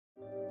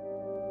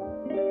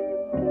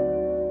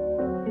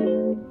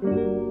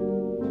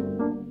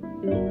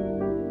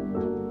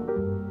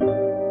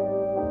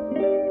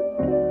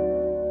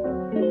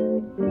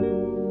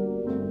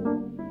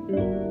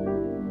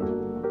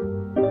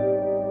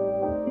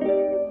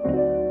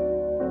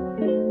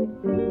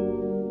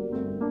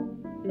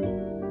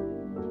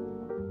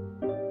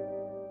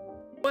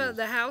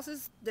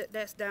houses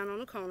that's down on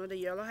the corner, the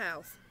yellow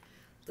house,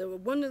 the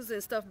windows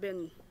and stuff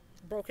been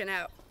broken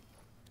out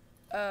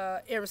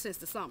ever since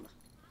the summer.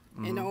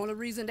 And the only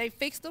reason they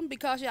fixed them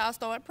because y'all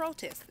started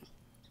protesting.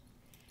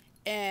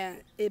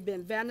 And it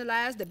been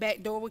vandalized. The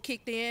back door was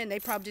kicked in. They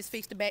probably just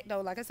fixed the back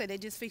door. Like I said, they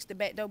just fixed the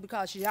back door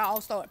because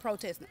y'all started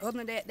protesting. Other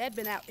than that, that's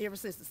been out ever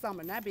since the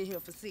summer, and I've been here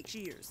for 6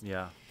 years.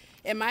 Yeah.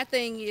 And my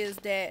thing is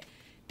that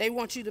they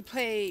want you to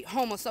play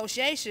home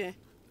association,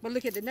 but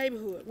look at the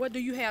neighborhood. What do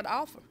you have to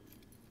offer?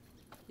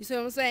 You see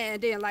what I'm saying?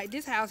 And then like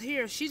this house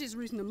here, she just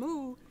recently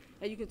moved,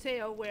 and you can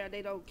tell where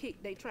they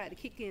tried to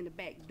kick in the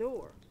back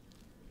door.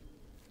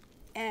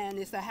 And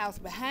it's the house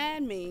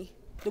behind me,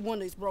 the one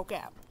that's broke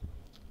out.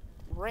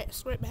 Right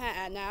straight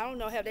behind. Now I don't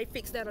know how they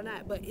fixed that or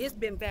not, but it's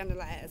been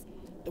vandalized.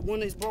 The one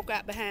that's broke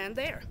out behind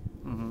there.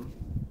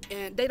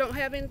 And they don't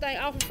have anything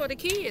offered for the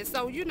kids.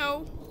 So you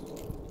know,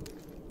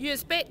 you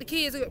expect the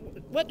kids.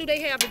 What do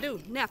they have to do?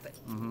 Nothing.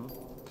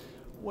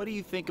 What do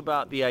you think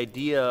about the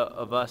idea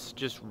of us,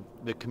 just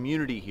the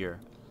community here,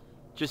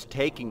 just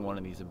taking one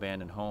of these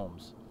abandoned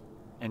homes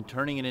and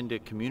turning it into a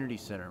community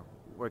center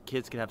where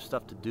kids can have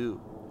stuff to do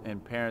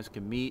and parents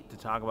can meet to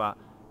talk about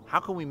how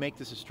can we make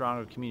this a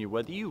stronger community?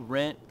 Whether you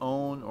rent,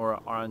 own, or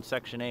are on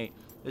Section 8,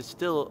 it's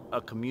still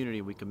a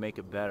community. We can make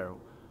it better.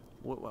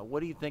 What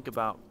do you think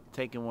about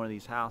taking one of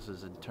these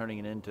houses and turning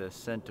it into a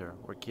center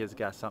where kids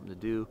got something to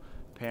do,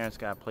 parents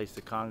got a place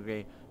to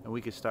congregate, and we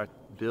could start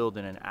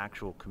building an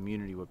actual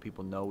community where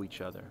people know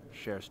each other,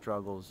 share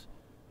struggles?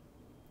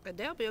 But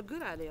that'll be a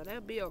good idea.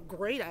 That'll be a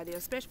great idea,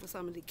 especially for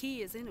some of the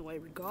kids anyway,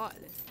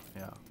 regardless.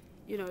 Yeah.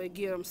 You know, it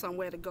give them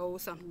somewhere to go,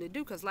 something to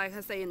do. Because like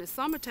I say, in the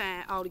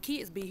summertime, all the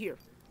kids be here.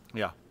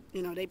 Yeah.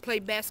 You know, they play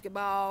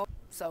basketball.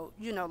 So,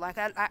 you know, like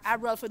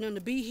I'd rather for them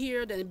to be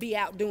here than to be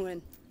out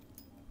doing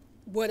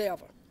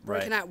whatever.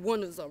 Breaking out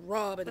windows or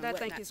robbing. But I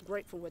think it's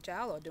great for what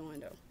y'all are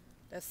doing, though.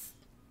 That's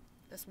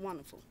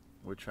wonderful.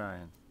 We're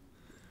trying.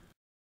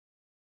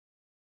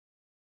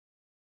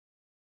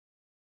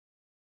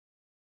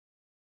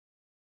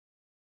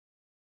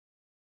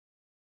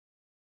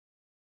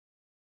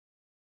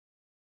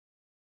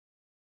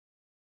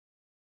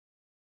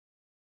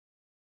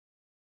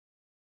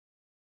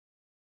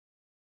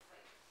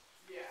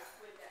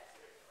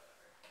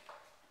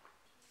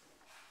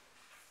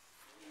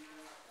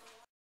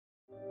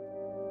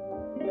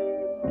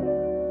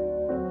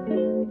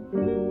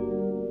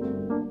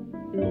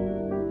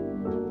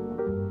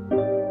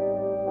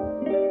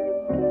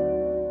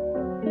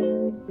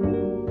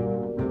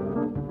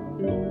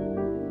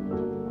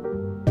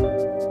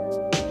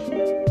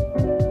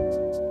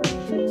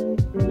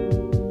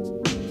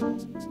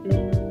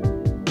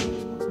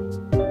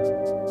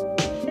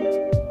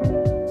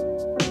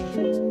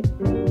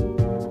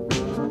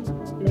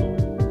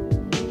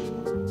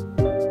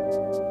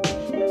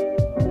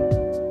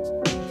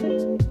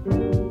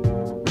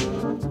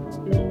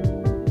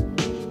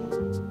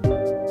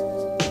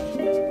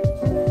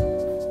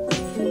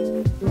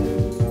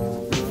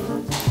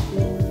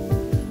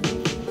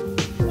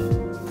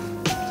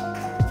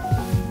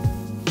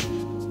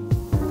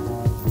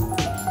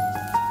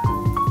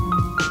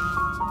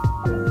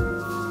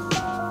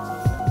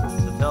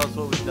 Tell us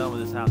what we've done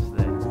with this house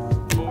today. Well,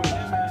 we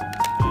came in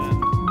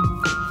and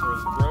there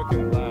was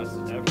broken glass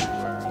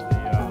everywhere.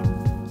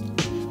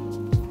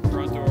 The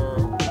front door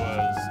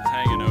was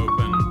hanging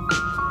open.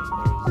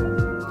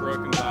 There was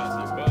broken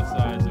glass on both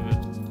sides of it.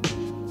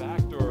 The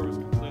back door was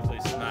completely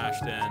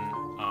smashed in.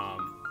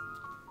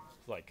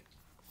 Like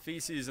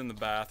feces in the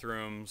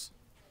bathrooms,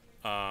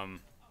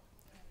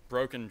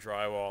 broken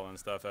drywall and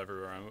stuff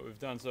everywhere. And what we've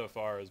done so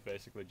far is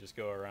basically just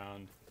go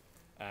around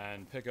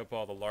and pick up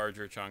all the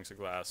larger chunks of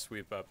glass,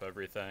 sweep up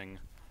everything,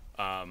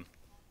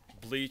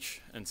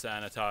 bleach and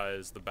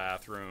sanitize the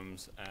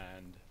bathrooms,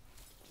 and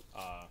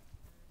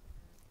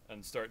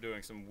start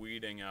doing some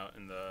weeding out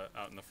in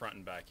the front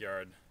and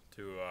backyard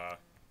to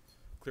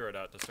clear it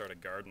out to start a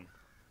garden.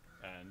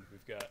 And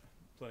we've got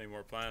plenty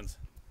more plans.